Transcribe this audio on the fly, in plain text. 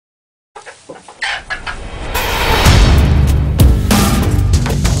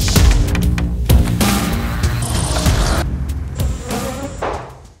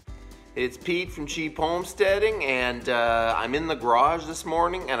It's Pete from Cheap Homesteading, and I'm in the garage this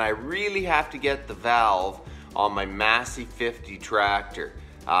morning, and I really have to get the valve on my Massey 50 tractor.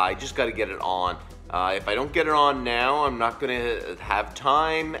 I just got to get it on. If I don't get it on now, I'm not going to have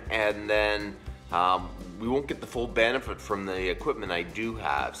time, and then we won't get the full benefit from the equipment I do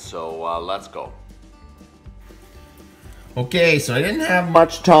have. So let's go. Okay, so I didn't have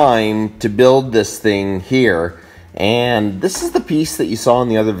much time to build this thing here. And this is the piece that you saw in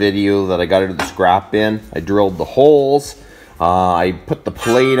the other video that I got out of the scrap bin. I drilled the holes, I put the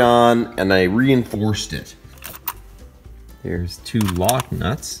plate on, and I reinforced it. There's 2 lock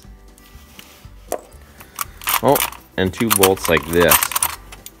nuts. Oh, and 2 bolts like this.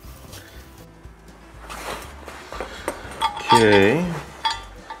 Okay.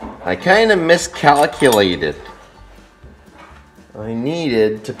 I kind of miscalculated. I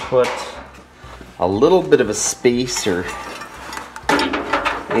needed to put a little bit of a spacer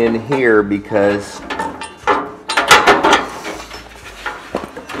in here because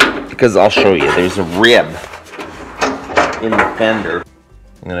I'll show you, there's a rib in the fender.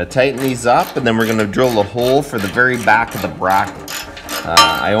 I'm going to tighten these up, and then we're going to drill a hole for the very back of the bracket.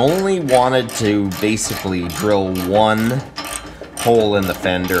 I only wanted to basically drill 1 hole in the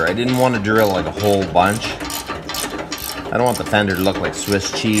fender. I didn't want to drill like a whole bunch. I don't want the fender to look like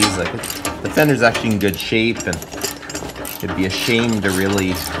Swiss cheese. The fender's actually in good shape, and it'd be a shame to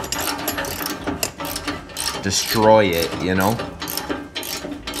really destroy it, you know?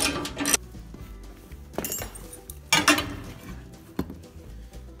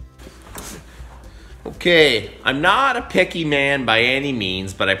 Okay, I'm not a picky man by any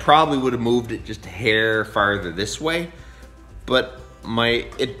means, but I probably would have moved it just a hair farther this way. But my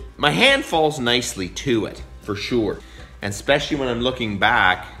hand falls nicely to it, for sure. And especially when I'm looking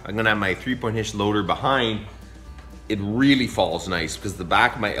back, I'm gonna have my 3-point hitch loader behind. It really falls nice because the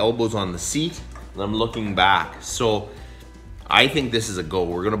back of my elbow's on the seat and I'm looking back. So I think this is a go.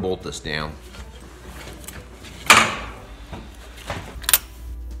 We're gonna bolt this down.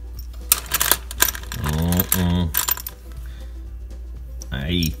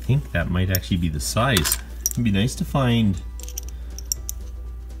 I think that might actually be the size. It'd be nice to find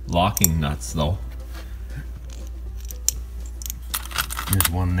locking nuts though. There's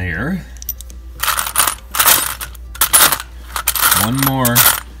one there. One more.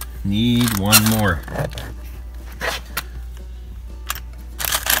 Need one more.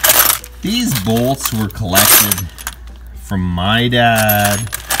 These bolts were collected from my dad,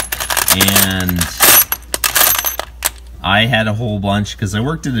 and I had a whole bunch because I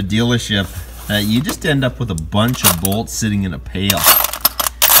worked at a dealership that you just end up with a bunch of bolts sitting in a pail.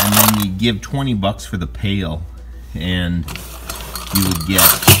 And then you give 20 bucks for the pail, and you would get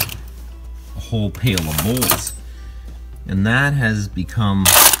a whole pail of bolts. And that has become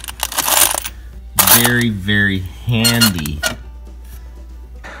very, very handy.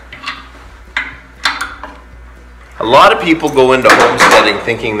 A lot of people go into homesteading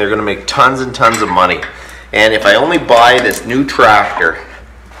thinking they're gonna make tons and tons of money. And if I only buy this new tractor,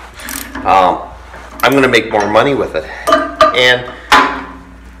 I'm gonna make more money with it. And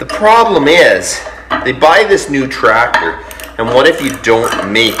the problem is, they buy this new tractor, and what if you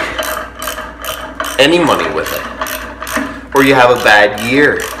don't make any money with it? Or you have a bad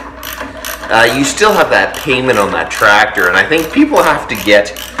year? You still have that payment on that tractor, and I think people have to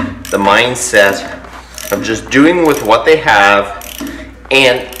get the mindset of just doing with what they have.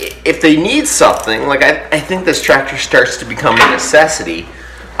 And if they need something, like I think this tractor starts to become a necessity.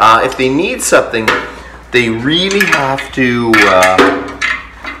 If they need something, they really have to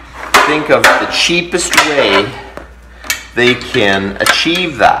think of the cheapest way they can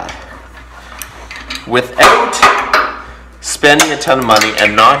achieve that without spending a ton of money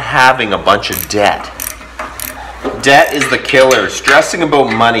and not having a bunch of debt. Debt is the killer. Stressing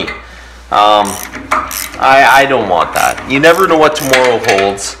about money. I don't want that. You never know what tomorrow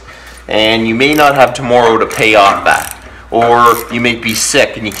holds, and you may not have tomorrow to pay off that. Or you may be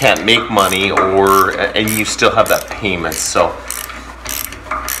sick and you can't make money, and you still have that payment. So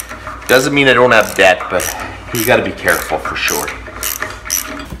doesn't mean I don't have debt, but you got to be careful for sure.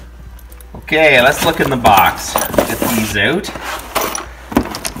 Okay, let's look in the box. Get these out.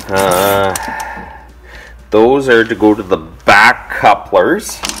 Those are to go to the back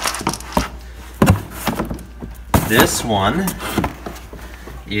couplers. This one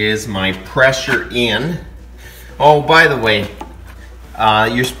is my pressure in. Oh, by the way,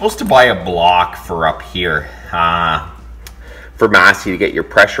 you're supposed to buy a block for up here for Massey to get your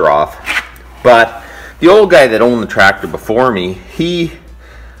pressure off. But the old guy that owned the tractor before me, he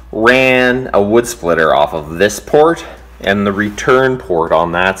ran a wood splitter off of this port and the return port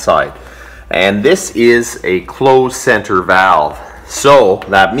on that side. And this is a closed center valve. So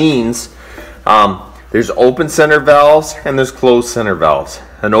that means there's open center valves and there's closed center valves.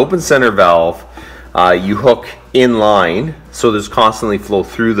 An open center valve you hook in line, so there's constantly flow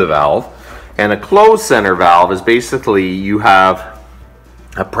through the valve. And a closed center valve is basically you have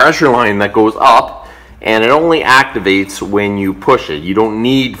a pressure line that goes up and it only activates when you push it. You don't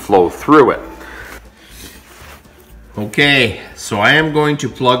need flow through it. Okay, so I am going to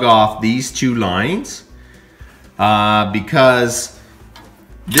plug off these two lines because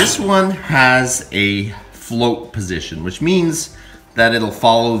this one has a float position, which means that it'll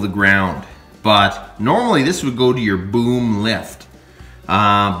follow the ground. But normally this would go to your boom lift.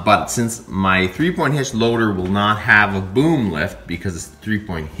 But since my 3-point hitch loader will not have a boom lift because it's the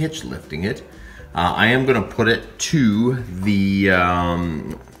 3-point hitch lifting it, I am going to put it to the,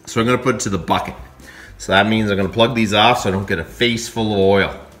 so I'm going to put it to the bucket. So that means I'm going to plug these off so I don't get a face full of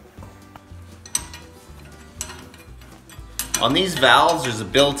oil. On these valves, there's a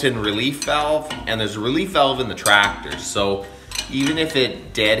built-in relief valve, and there's a relief valve in the tractor. So even if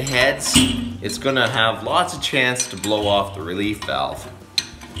it deadheads, it's going to have lots of chance to blow off the relief valve.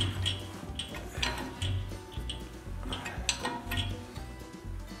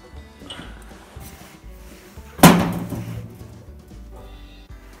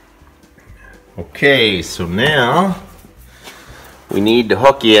 Okay, so now we need to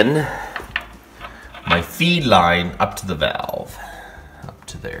hook in my feed line up to the valve, up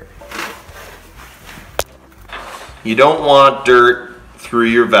to there. You don't want dirt through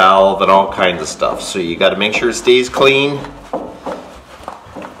your valve and all kinds of stuff, so you got to make sure it stays clean.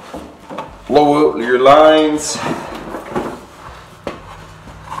 Blow out your lines.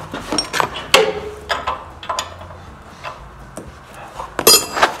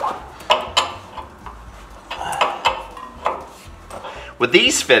 With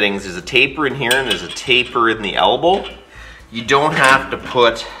these fittings, there's a taper in here and there's a taper in the elbow. You don't have to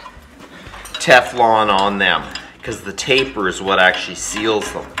put Teflon on them because the taper is what actually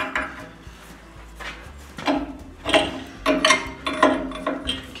seals them.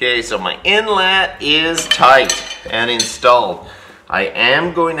 Okay, so my inlet is tight and installed. I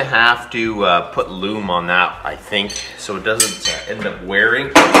am going to have to put loom on that, I think, so it doesn't end up wearing,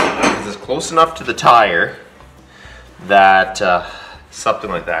 because it's close enough to the tire that something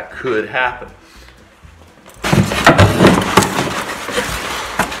like that could happen.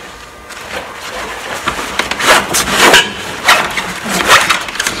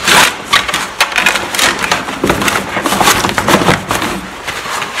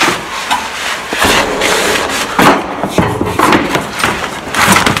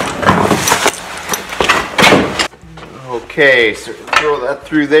 Okay, so throw that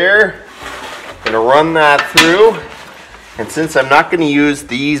through there. Gonna run that through. And since I'm not going to use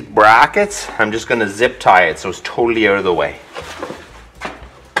these brackets, I'm just going to zip tie it so it's totally out of the way.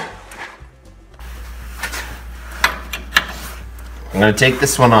 I'm going to take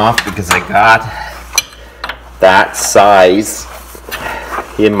this one off because I got that size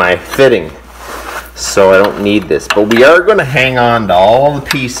in my fitting, so I don't need this. But we are going to hang on to all the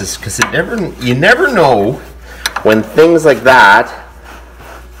pieces because you never know when things like that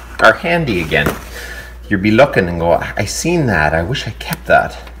are handy again. You'll be looking and go, I seen that, I wish I kept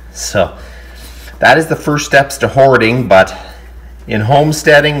that. So that is the first steps to hoarding, but in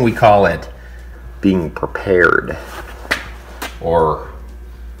homesteading we call it being prepared or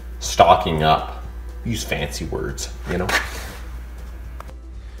stocking up. Use fancy words, you know.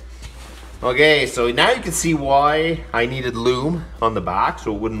 Okay, so now you can see why I needed loom on the back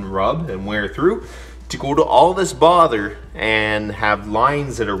so it wouldn't rub and wear through. To go to all this bother and have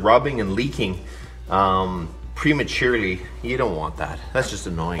lines that are rubbing and leaking prematurely, you don't want that. That's just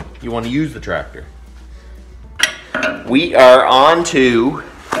annoying. You want to use the tractor. We are on to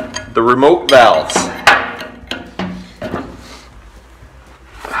the remote valves.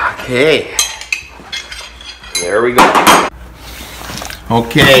 Okay, there we go.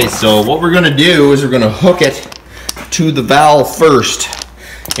 Okay, so what we're going to do is we're going to hook it to the valve first,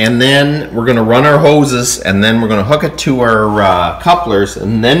 and then we're going to run our hoses, and then we're going to hook it to our couplers,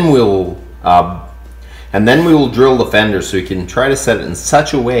 and then we will drill the fender, so you can try to set it in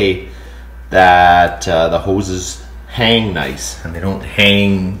such a way that the hoses hang nice and they don't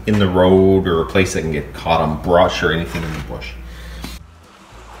hang in the road or a place that can get caught on brush or anything in the bush.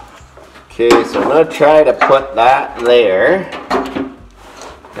 Okay, so I'm going to try to put that there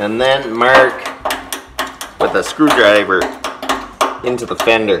and then mark with a screwdriver into the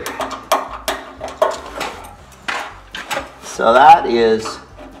fender. So that is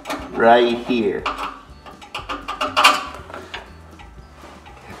right here.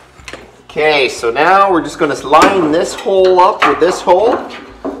 Okay, Okay, so now we're just going to line this hole up with this hole.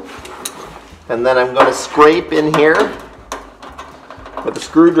 And then I'm going to scrape in here with a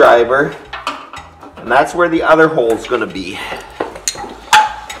screwdriver. And that's where the other hole's going to be.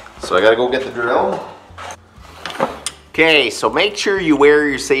 So I got to go get the drill. Okay, so make sure you wear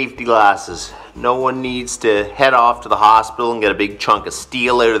your safety glasses. No one needs to head off to the hospital and get a big chunk of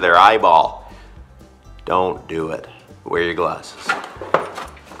steel out of their eyeball. Don't do it. Wear your glasses.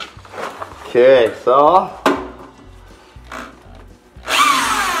 Okay, so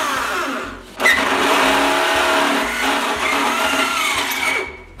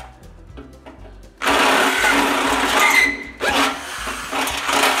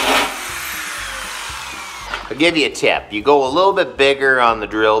I'll give you a tip. You go a little bit bigger on the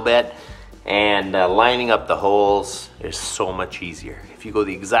drill bit, and lining up the holes is so much easier. If you go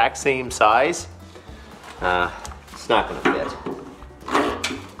the exact same size, it's not going to fit.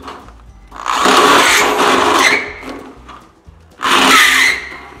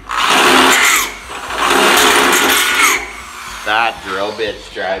 That drill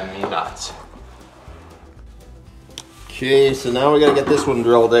bit's driving me nuts. Okay, so now we gotta get this one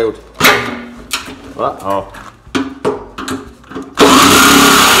drilled out. Uh-oh.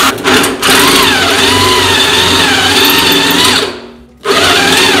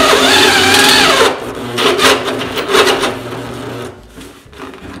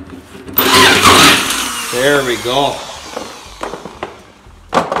 There we go.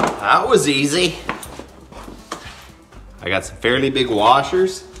 That was easy. I got some fairly big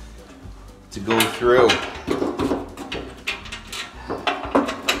washers to go through.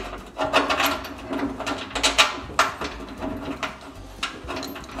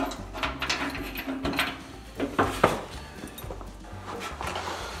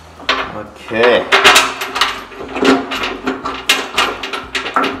 Okay.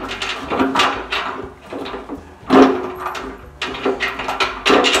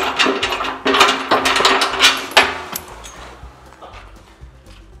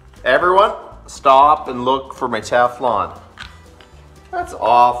 Everyone, stop and look for my Teflon. That's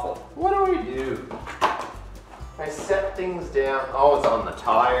awful. What do I do? I set things down. Oh, it's on the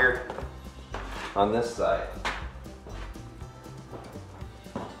tire on this side.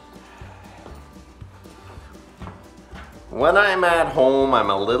 When I'm at home, I'm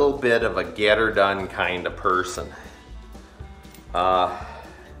a little bit of a get-her-done kind of person. I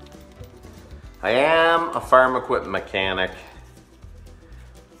am a farm equipment mechanic,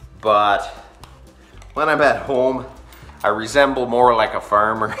 but when I'm at home, I resemble more like a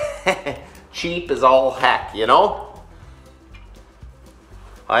farmer. Cheap as all heck, you know?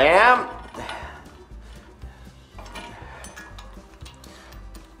 I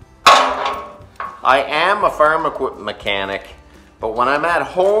am a farm equipment mechanic, but when I'm at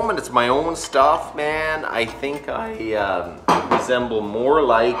home and it's my own stuff, man, I think I resemble more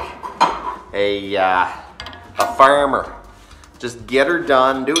like a farmer. Just get her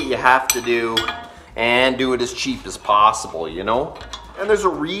done, do what you have to do, and do it as cheap as possible, you know? And there's a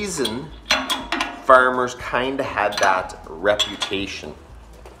reason farmers kind of had that reputation.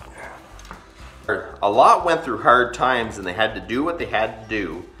 A lot went through hard times and they had to do what they had to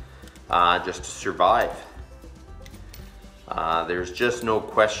do just to survive. There's just no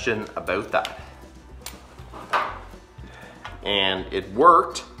question about that. And it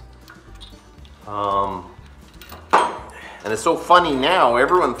worked. And it's so funny now,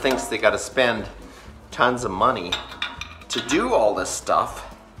 everyone thinks they gotta spend tons of money to do all this stuff.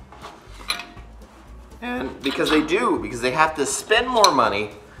 And because they do, because they have to spend more money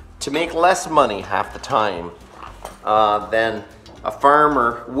to make less money half the time than a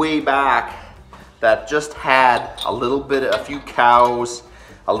farmer way back that just had a few cows,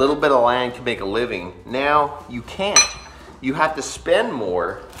 a little bit of land to make a living. Now you can't. You have to spend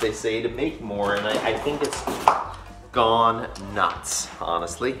more, they say, to make more, and I think it's gone nuts,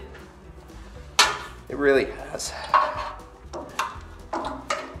 honestly. It really has.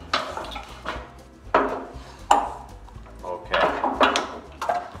 Okay.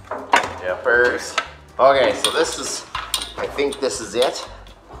 Jippers. Okay, so this is, I think this is it.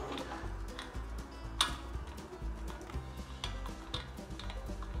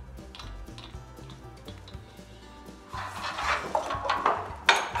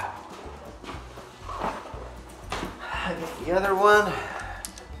 The other one.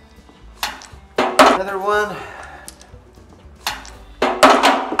 Another one.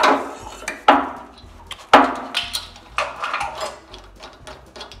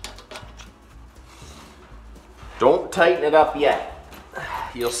 Don't tighten it up yet.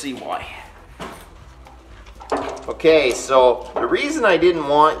 You'll see why. Okay, so the reason I didn't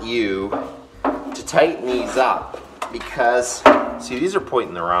want you tighten these up because, see, these are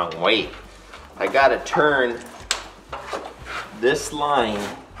pointing the wrong way. I gotta turn this line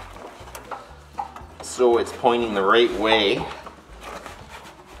so it's pointing the right way.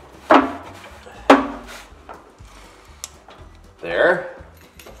 There.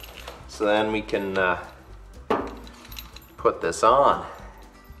 So then we can put this on.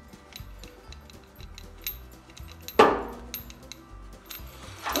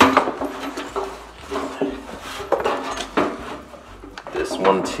 This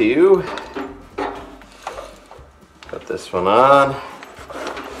one too. Put this one on.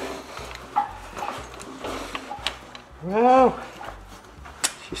 Well,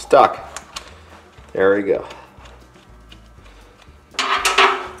 she's stuck. There we go.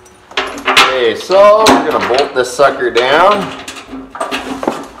 Okay, so we're gonna bolt this sucker down.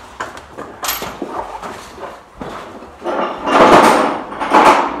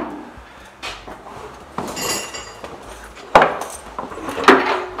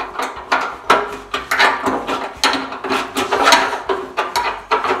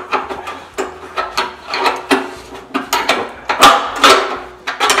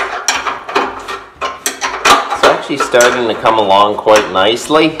 It's actually starting to come along quite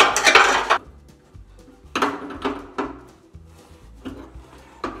nicely.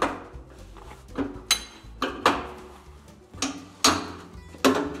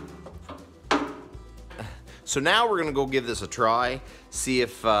 So now we're gonna go give this a try, see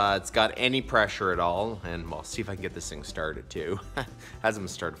if it's got any pressure at all, and we'll see if I can get this thing started too. Hasn't been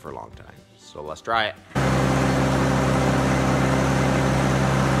started for a long time, so let's try it.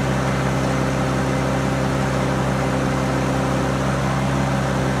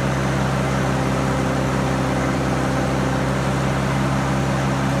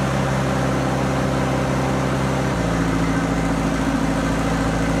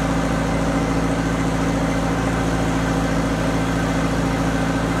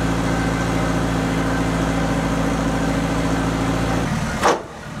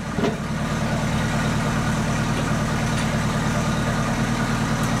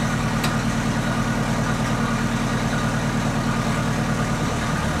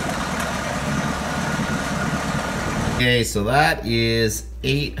 Okay, so that is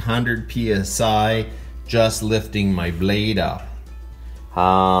 800 PSI just lifting my blade up.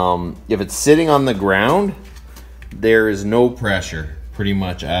 If it's sitting on the ground, there is no pressure pretty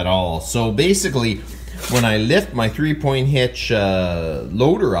much at all. So basically, when I lift my 3-point hitch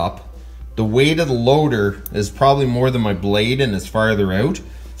loader up, the weight of the loader is probably more than my blade and is farther out.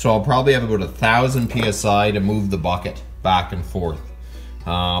 So I'll probably have about 1,000 PSI to move the bucket back and forth.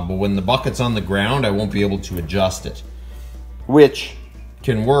 But when the bucket's on the ground, I won't be able to adjust it, which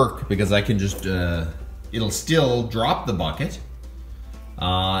can work because I can just, it'll still drop the bucket.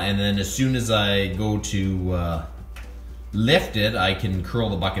 And then as soon as I go to lift it, I can curl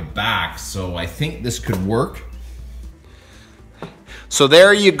the bucket back. So I think this could work. So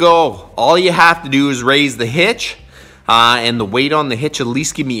there you go. All you have to do is raise the hitch, and the weight on the hitch at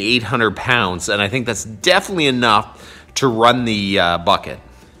least give me 800 pounds. And I think that's definitely enough to run the bucket.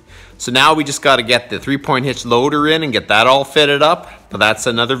 So now we just got to get the 3-point hitch loader in and get that all fitted up, but that's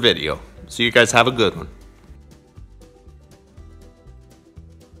another video. So you guys have a good one.